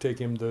I'm going to take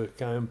him the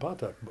Chaim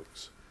Potok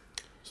books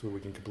so that we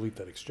can complete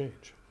that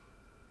exchange.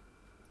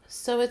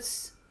 So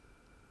it's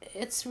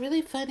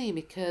really funny,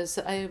 because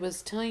I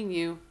was telling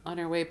you on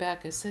our way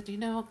back, I said,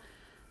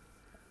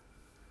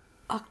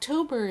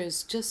 October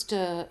is just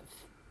a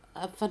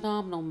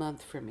phenomenal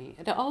month for me.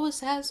 It always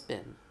has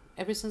been,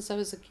 ever since I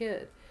was a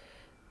kid.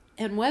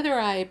 And whether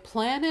I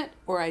plan it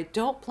or I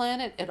don't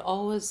plan it, it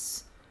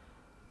always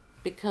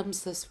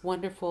becomes this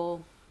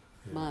wonderful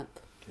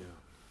month. Yeah.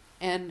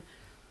 And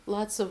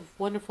lots of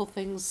wonderful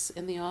things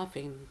in the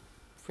offing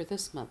for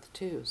this month,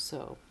 too.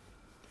 So.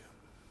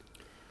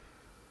 Yeah.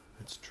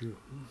 That's true.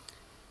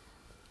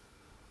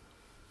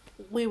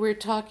 We were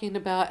talking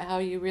about how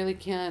you really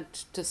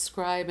can't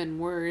describe in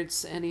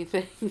words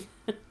anything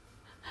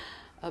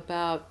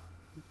about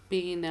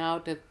being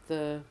out at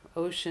the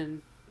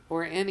ocean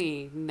or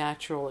any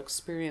natural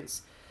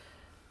experience.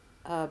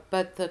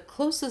 But the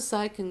closest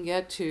I can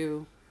get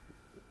to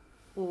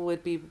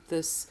would be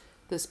this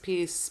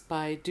piece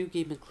by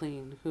Dougie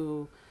MacLean,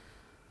 who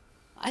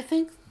I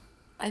think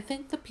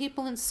the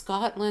people in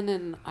Scotland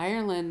and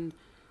Ireland,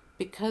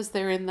 because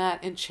they're in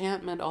that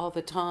enchantment all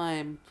the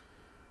time,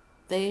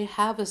 they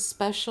have a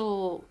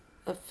special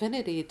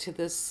affinity to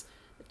this,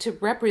 to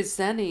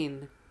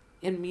representing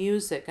in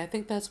music. I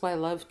think that's why I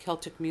love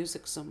Celtic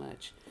music so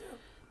much. Yeah.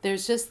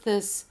 There's just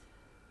this,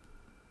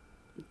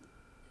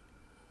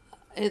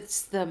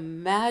 it's the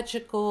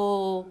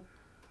magical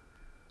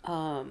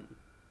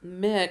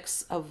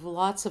mix of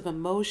lots of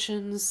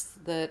emotions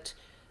that,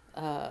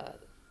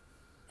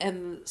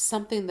 and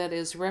something that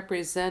is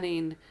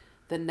representing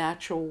the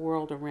natural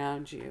world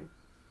around you.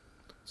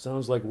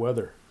 Sounds like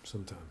weather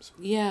sometimes.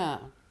 Yeah.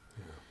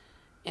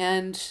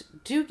 And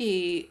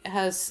Dougie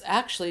has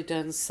actually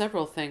done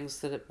several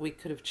things that we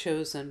could have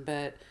chosen,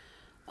 but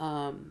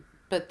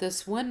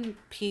this one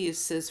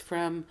piece is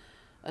from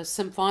a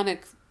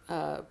symphonic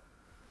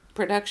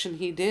production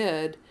he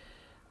did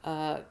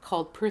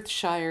called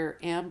Perthshire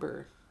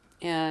Amber.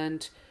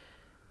 And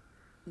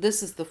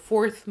this is the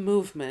fourth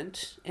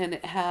movement, and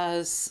it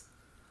has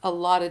a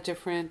lot of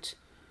different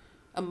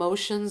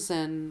emotions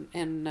and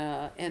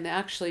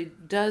actually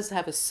does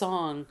have a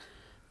song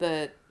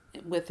that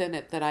within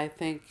it that I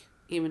think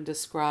even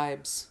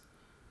describes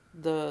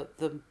the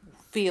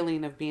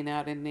feeling of being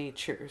out in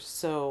nature.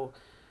 So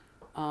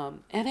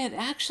and it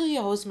actually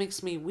always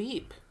makes me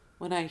weep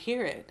when I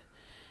hear it,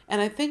 and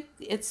I think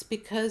it's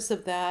because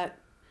of that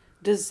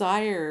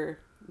desire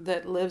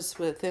that lives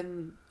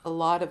within a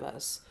lot of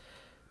us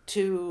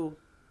to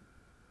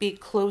be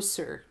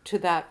closer to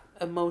that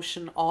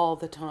emotion all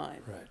the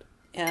time. Right.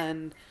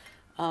 And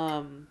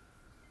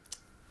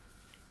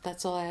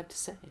that's all I have to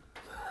say.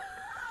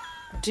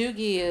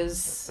 Dougie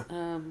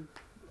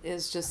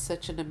is just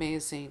such an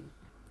amazing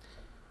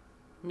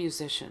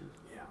musician.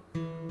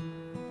 Yeah.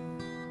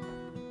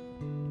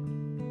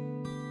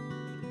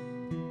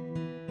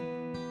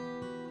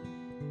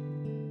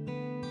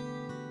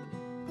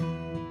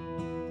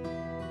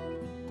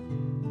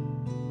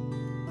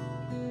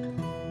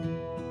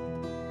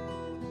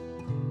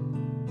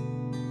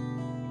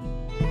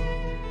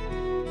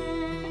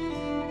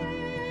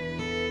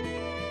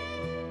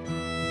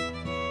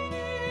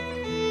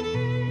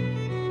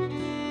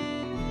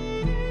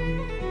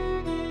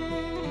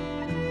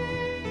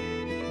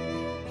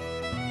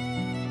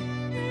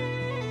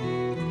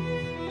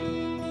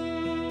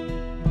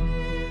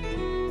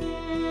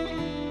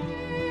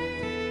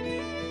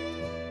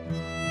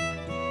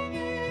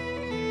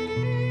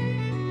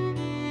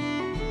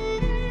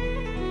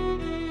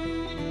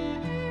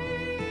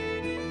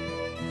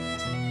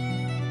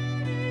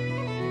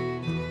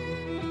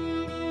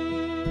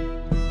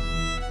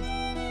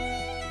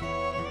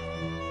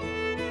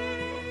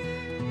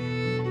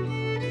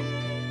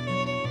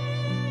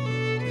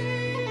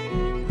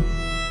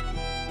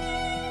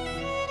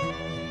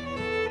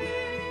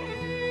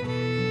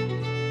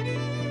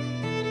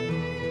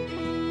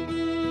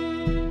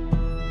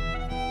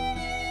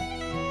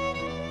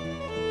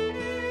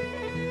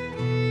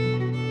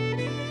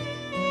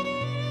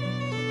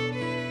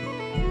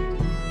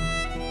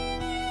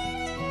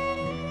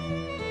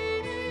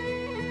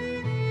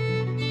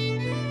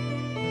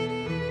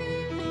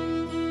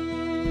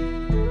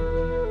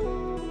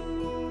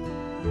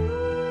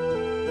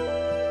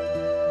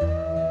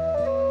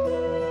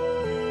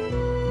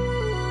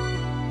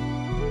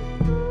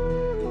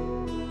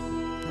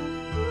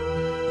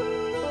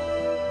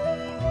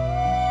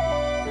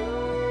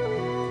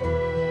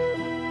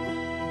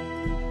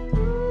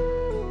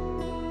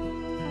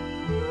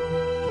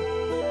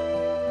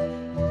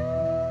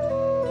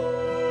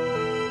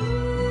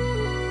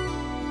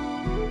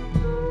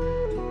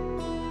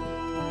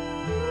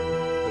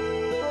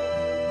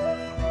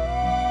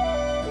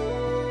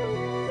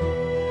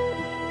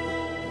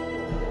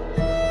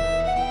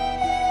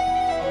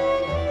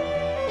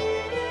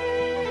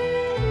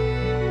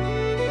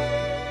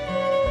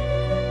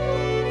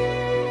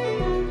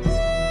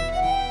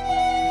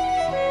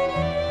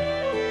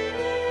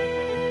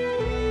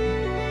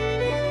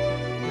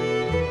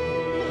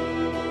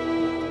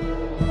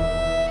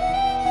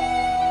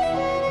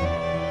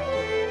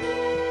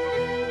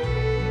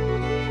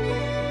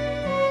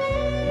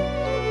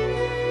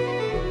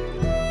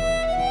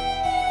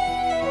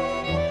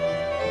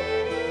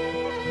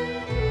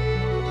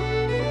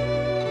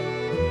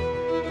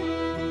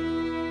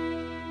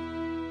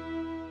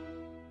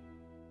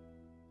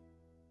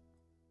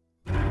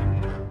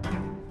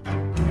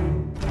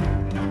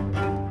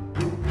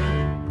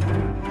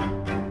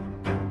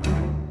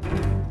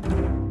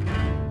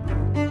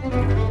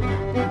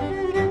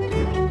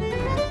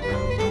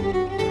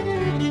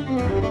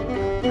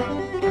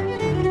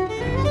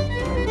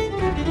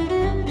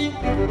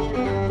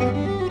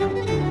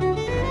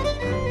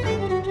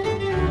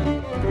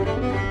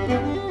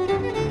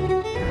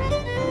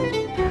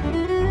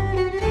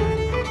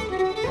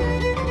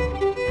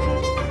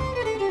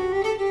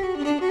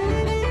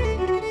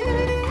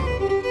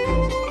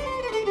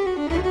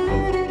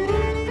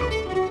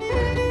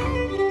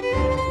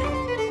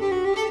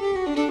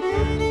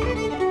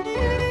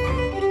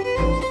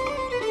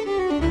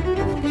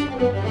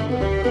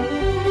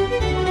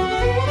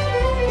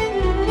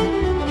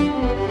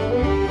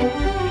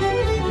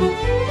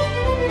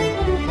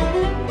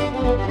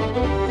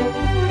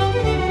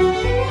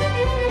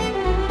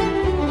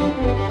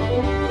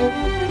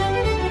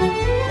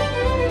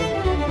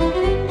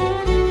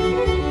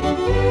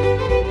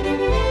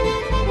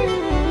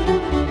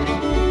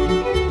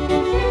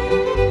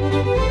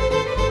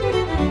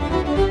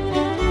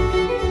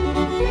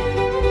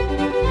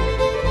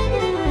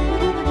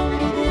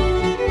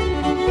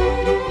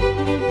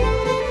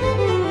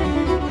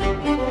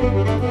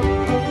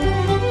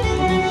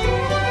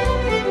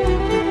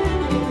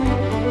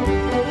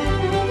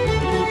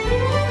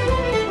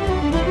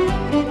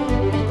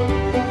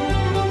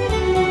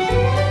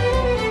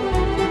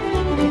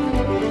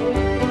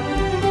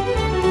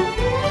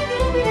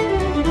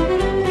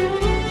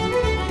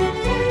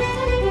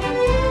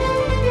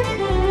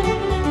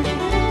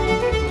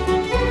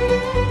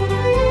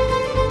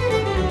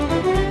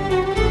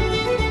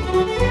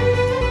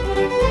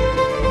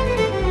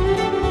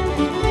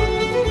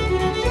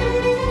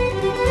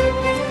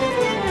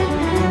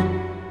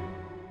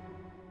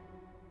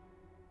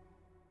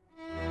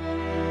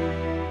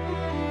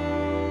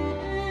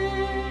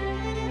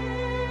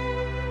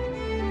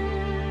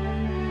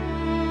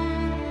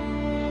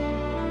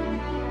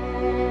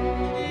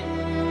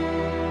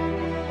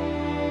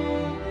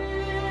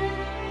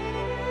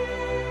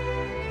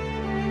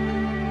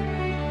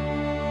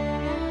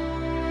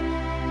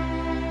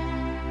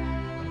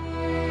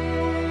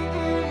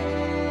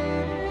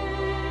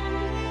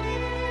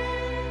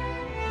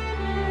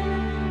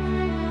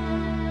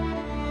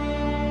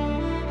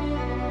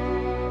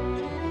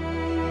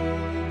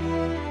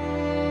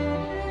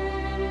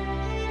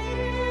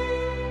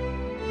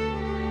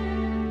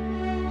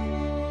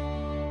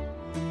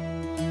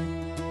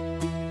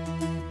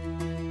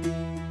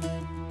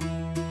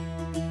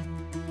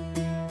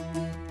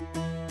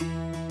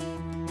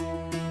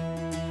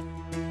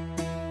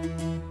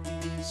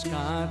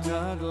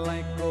 scattered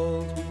like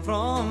gold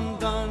from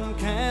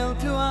Dunkeld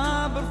to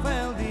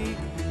Aberfeldy.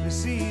 The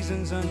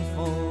seasons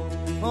unfold,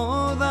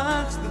 oh,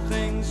 that's the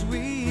things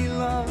we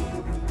love.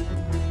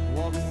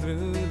 Walk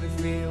through the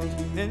field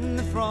in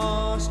the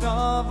frost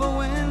of a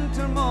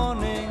winter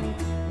morning,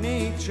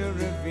 nature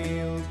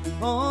revealed,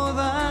 oh,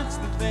 that's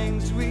the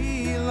things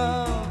we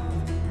love.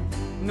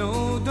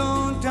 No,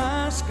 don't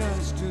ask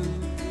us to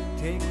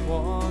take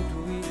what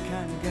we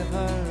can give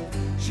her.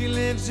 She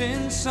lives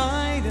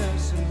inside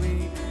us and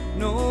we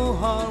know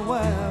her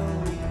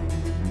well.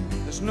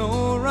 There's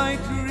no right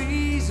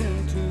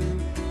reason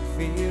to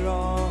fear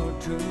or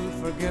to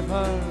forgive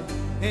her.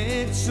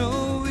 It's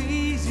so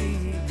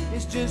easy,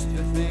 it's just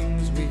the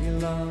things we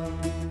love.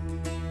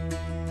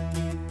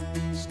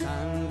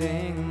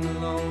 Standing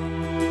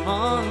alone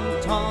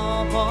on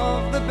top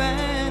of the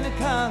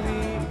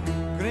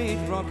Benacali, great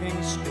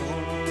rocking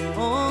stone,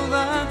 oh,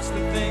 that's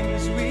the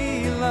things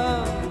we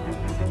love.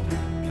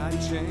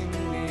 Catching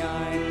the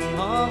eye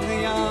of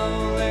the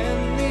owl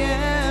in the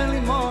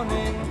early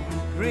morning,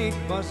 great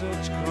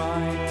buzzards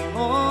cry,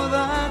 oh,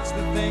 that's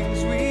the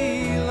things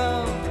we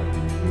love.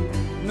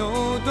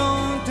 No,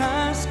 don't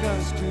ask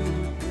us to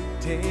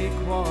take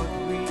what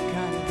we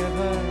can give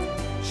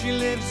her. She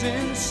lives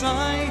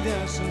inside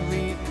us and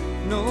we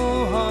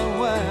know her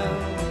well.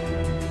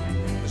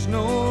 There's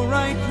no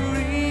right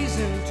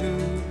reason to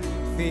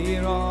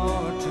fear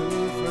or to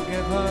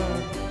forgive her.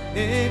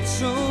 It's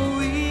so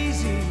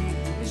easy,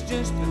 it's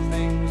just the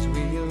thing